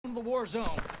war zone.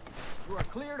 You are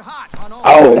cleared hot on all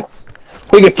Oh, fronts.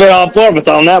 we can fit all four of us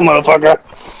on that motherfucker.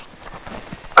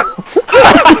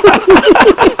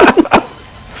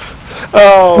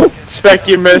 Oh, Spec,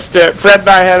 you missed it. Fred and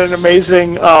I had an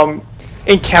amazing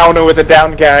encounter with a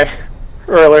down guy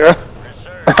earlier.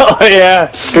 Oh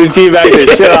yeah, we teabagged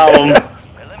the shit out of him.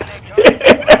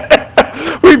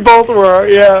 We both were,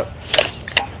 yeah.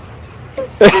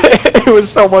 It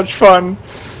was so much fun.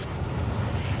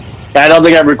 I don't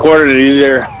think I recorded it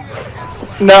either.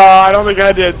 No, I don't think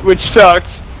I did, which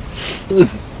sucks.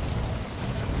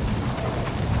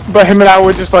 But him and I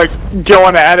were just like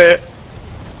going at it.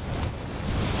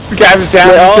 The guy was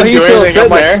down. Oh, he's still anything. sitting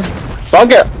there.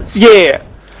 Fuck it. Yeah.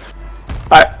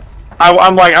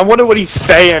 I'm like, I wonder what he's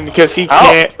saying because he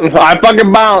can't. Oh, I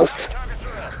fucking bounced.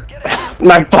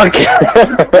 My fucking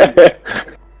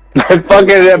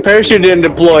parachute didn't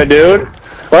deploy, dude.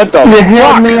 What the fuck?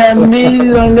 Me,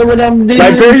 I know what I'm doing. My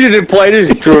parachute deployed,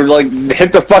 just like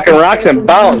hit the fucking rocks and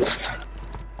bounced.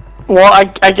 Well,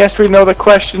 I guess we know the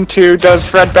question too. Does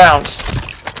Fred bounce?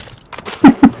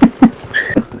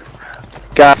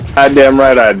 Goddamn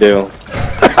right I do.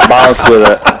 Bounce with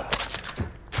it.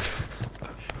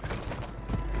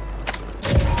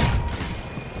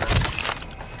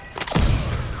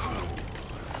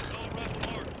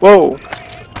 Whoa.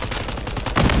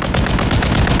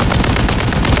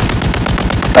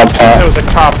 Up It top. was a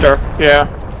copter. Yeah.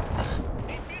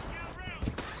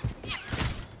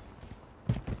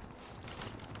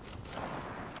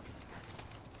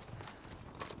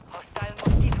 Hostile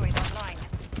mosquito is online.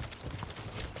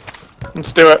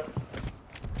 Let's do it.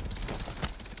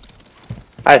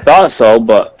 I thought so,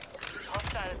 but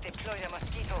Hostiles deploy the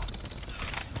mosquito.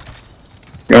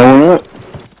 going up.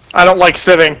 I don't like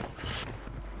sitting.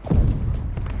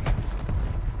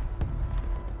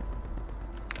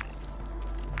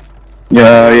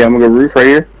 Yeah, I'm gonna go roof right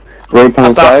here. Rope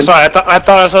on the side. Sorry, I thought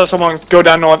I saw someone go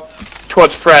down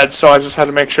towards Fred, so I just had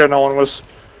to make sure no one was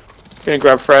gonna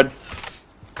grab Fred.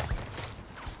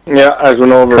 Yeah, I just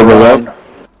went over around.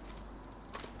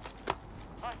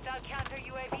 Hostile counter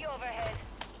UAV overhead.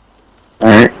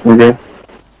 Alright, we're good.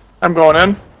 I'm going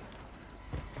in.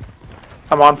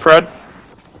 I'm on Fred.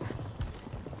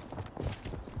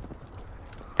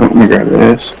 Let me grab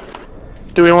this.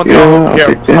 Do we want Yeah, the I'll here?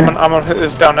 take that. I'm gonna hit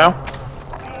this down now.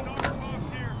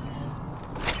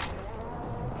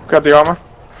 Grab the armor.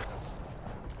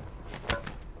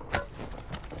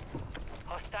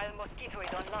 Hostile mosquito is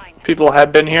online. People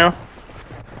had been here.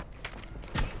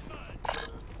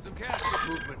 Some casket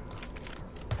movement.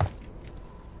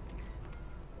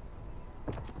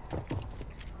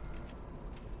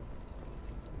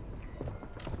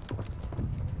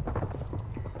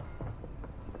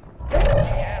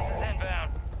 Gas is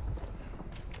inbound.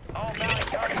 All bounty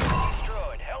targets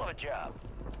destroyed. Hell of a job.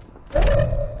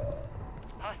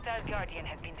 Hostile Guardian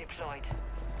has been deployed.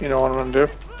 You know what I'm gonna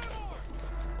do?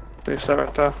 Place that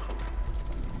right there.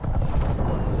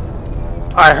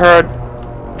 I heard.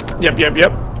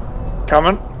 Yep.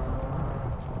 Coming.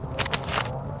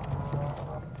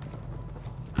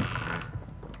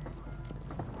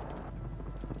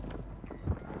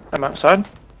 I'm outside.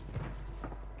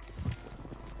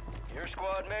 Your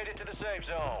squad made it to the safe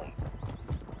zone.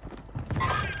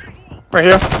 Right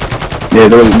here. Yeah,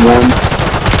 there was one.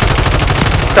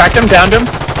 Cracked him, downed him.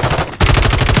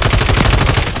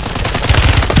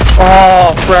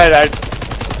 Oh, Fred, I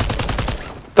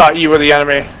thought you were the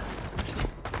enemy.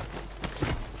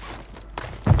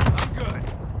 I'm good.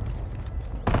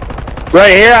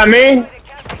 Right here on me? The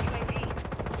counter UAV.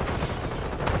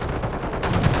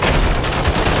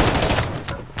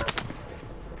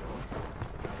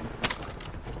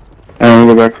 I'm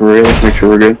gonna go back for real. Make sure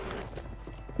we're good.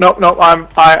 Nope.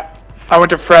 I went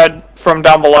to Fred from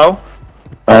down below,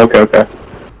 Oh, okay.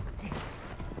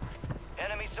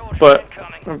 Enemy soldier but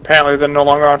incoming. apparently they're no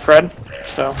longer on Fred.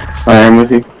 So, I am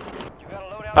with you. You got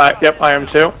a loadout. yep, I am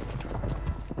too.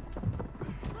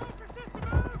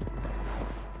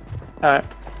 Alright,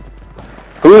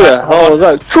 Who the hell is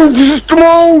that? True system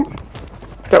on!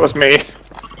 that was me.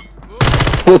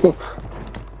 Hostile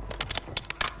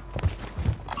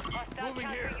Moving counter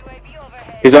here. UAV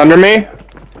overhead. He's under me?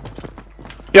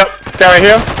 Yep, guy right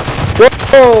here.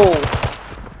 Whoa!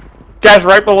 Guys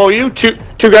right below you. Two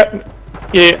guys.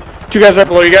 Yeah, two guys right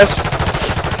below you guys.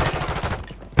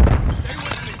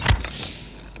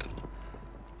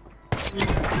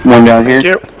 One down here. Thank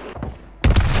you.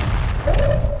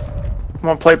 I'm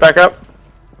gonna play it back up.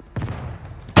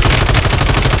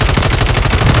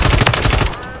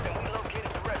 And we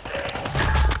located the rest of it.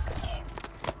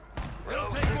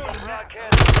 It'll take more than that.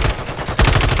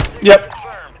 Broadcast Yep.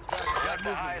 confirmed. Got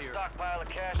the highest stockpile of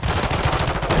cash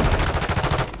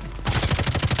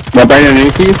Right back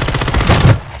underneath you?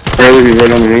 Barely be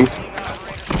right underneath.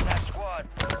 Operators from that squad.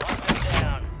 Lock them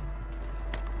down.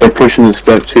 They're pushing the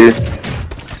steps here.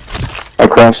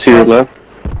 Across to your left.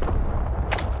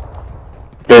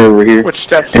 They're over here. Which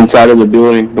steps? Inside of the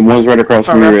building. The ones right across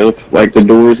from Okay. your left. Like the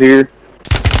doors here.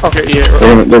 Okay,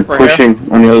 yeah. They're right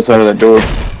pushing on the other side of that door.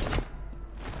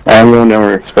 I'm going down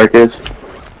where expect is.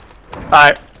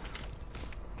 Alright.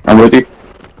 I'm with you.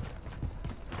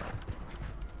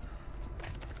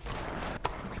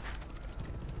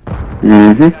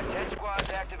 Mm-hmm. Got 10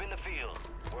 squads active in the field.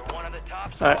 We're one of the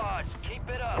top Alright. squads. Keep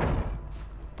it up.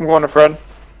 I'm going to Fred.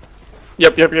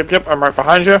 Yep. I'm right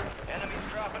behind you. Enemies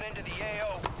dropping into the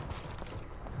AO.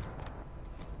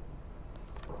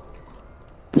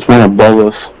 There's one above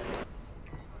us.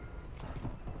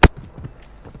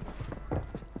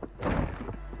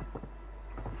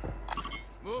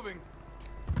 Moving.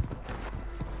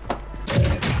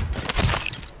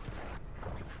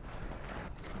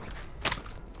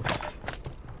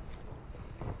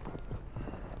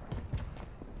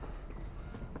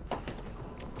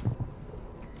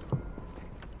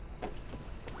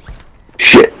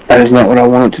 Shit, that is not what I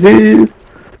wanted to do.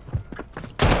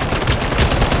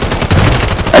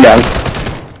 I got him.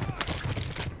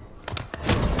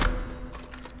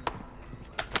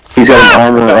 He's got an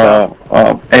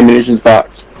armor, ammunition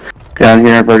box. Down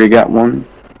here, I've already got one.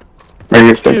 Right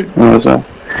here, stuff.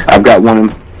 I've got one.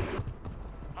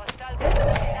 Hostile vessel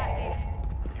active.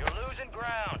 You're losing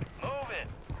ground. Move it.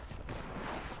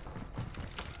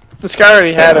 This guy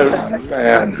already had a...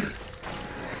 Man.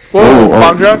 Whoa, Oh,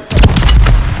 bomb drop.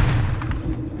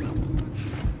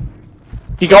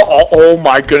 He got all... Oh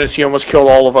my goodness, he almost killed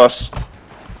all of us.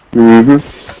 Mm-hmm.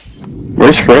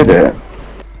 Where's Fred at? In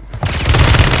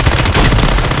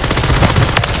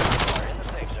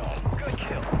the safe zone. Good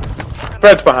kill.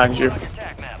 Fred's behind you.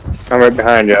 Attack map. I'm right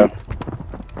behind you.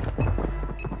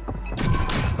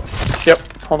 Yep,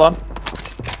 hold on.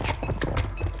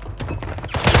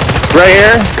 Right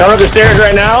here, coming up the stairs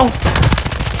right now.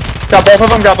 Got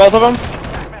both of them.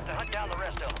 Attack map to hunt down the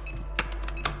rest of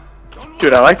them.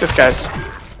 Dude, I like this guy's.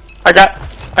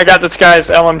 I got this guy's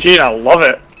LMG and I love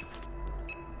it.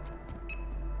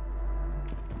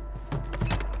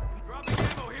 Dropping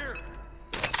ammo here.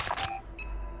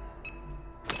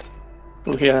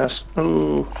 Ooh, he has.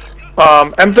 Ooh.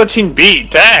 M13B.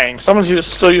 Dang, someone's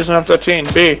still using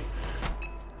M13B.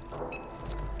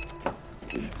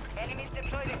 Enemies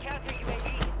deploy the counter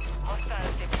UAV.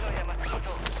 Hostiles deploy the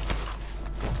Mosquito.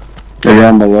 They're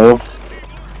down below.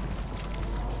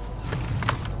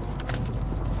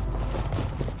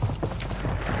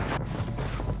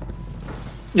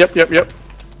 Yep.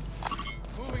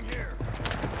 Moving here.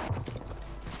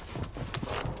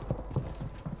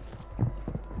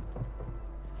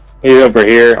 He's over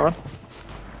here. Come on.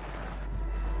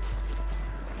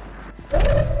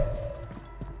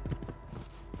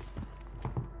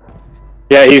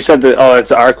 Yeah, you said that. Oh,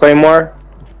 it's our Claymore.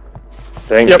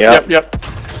 Yep.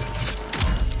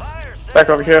 Fire Back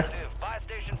over here. Buy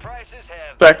station prices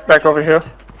have Back over here.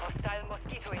 hostile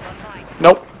Mosquito is online.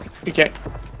 Nope. You can't.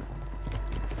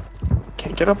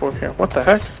 Can't get up over here. What the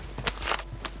heck?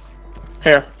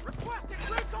 Here. Requesting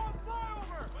recon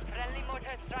flyover. Friendly mortar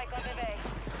strike on the way.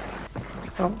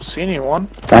 I don't see anyone.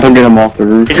 That'll get him off the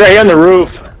roof. He's right here on the roof.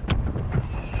 Friendly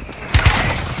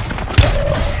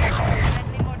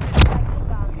mortar strike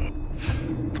inbound.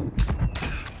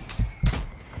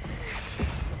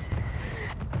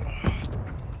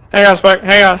 Hang on, Spike.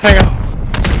 Hang on.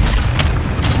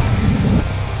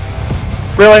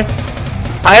 Really?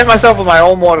 I hit myself with my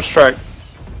own mortar strike.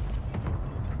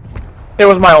 It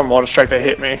was my own mortar strike that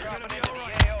hit me. Dropping into the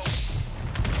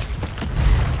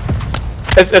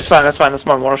AO. It's fine. That's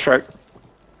my mortar strike.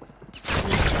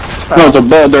 No, it's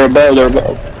above. They're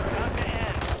above. Count to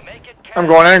end. Make it count. I'm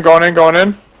going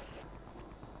in.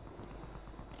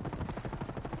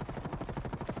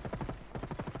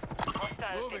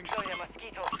 Hostiles Moving. deploy the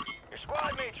Mosquito. Your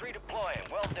squad mates redeploying.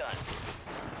 Well done.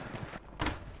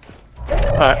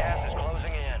 Alright. Gas is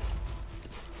closing in.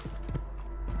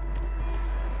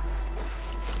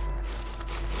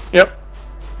 Yep.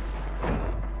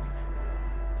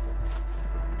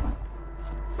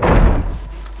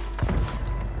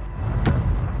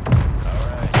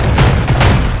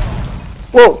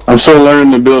 Whoa! I'm still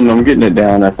learning the building. I'm getting it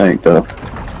down, I think, though.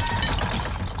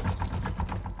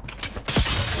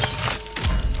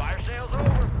 Fire sales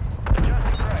over.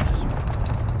 Adjusting prices.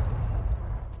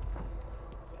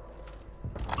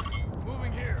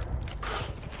 Moving here.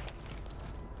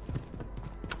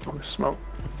 Oh, smoke.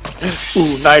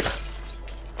 Ooh, knife.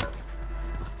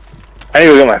 I need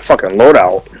to go get my fucking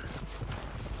loadout.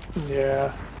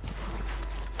 Yeah.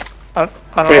 I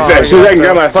don't know. As soon as I can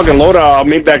grab my fucking loadout, I'll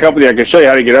meet back up with you. I can show you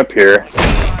how to get up here.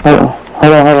 Hold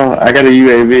on. I got a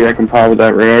UAV. I can pop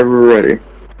that whenever we're ready.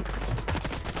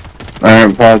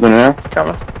 Alright, pausing now.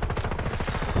 Coming.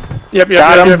 Yep.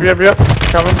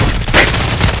 Coming.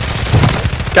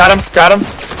 Got him.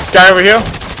 Guy over here.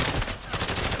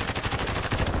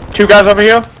 2 guys over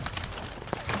here.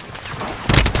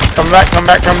 Come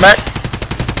back.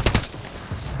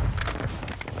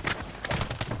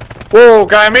 Whoa,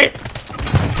 guy on me.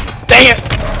 Dang it,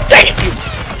 you.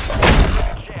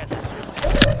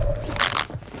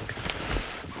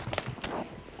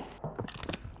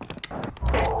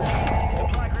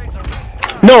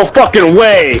 No fucking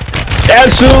way!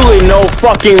 Absolutely no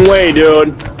fucking way,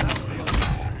 dude.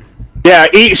 Yeah,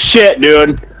 eat shit,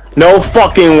 dude. No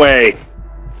fucking way.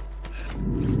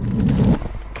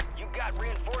 You've got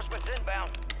reinforcements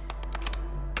inbound.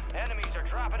 Enemies are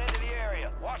dropping into the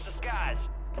area. Watch the skies.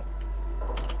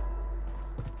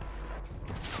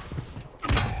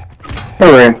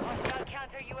 Alright. Hostile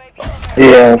counter UAV.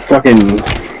 Yeah, fucking.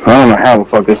 I don't know how the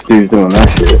fuck this dude's doing that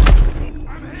shit.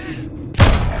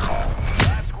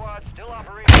 Last squad still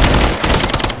operating.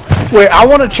 Wait, I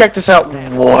want to check this out. What?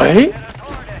 Get us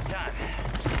hard that time.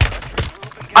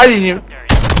 I didn't even.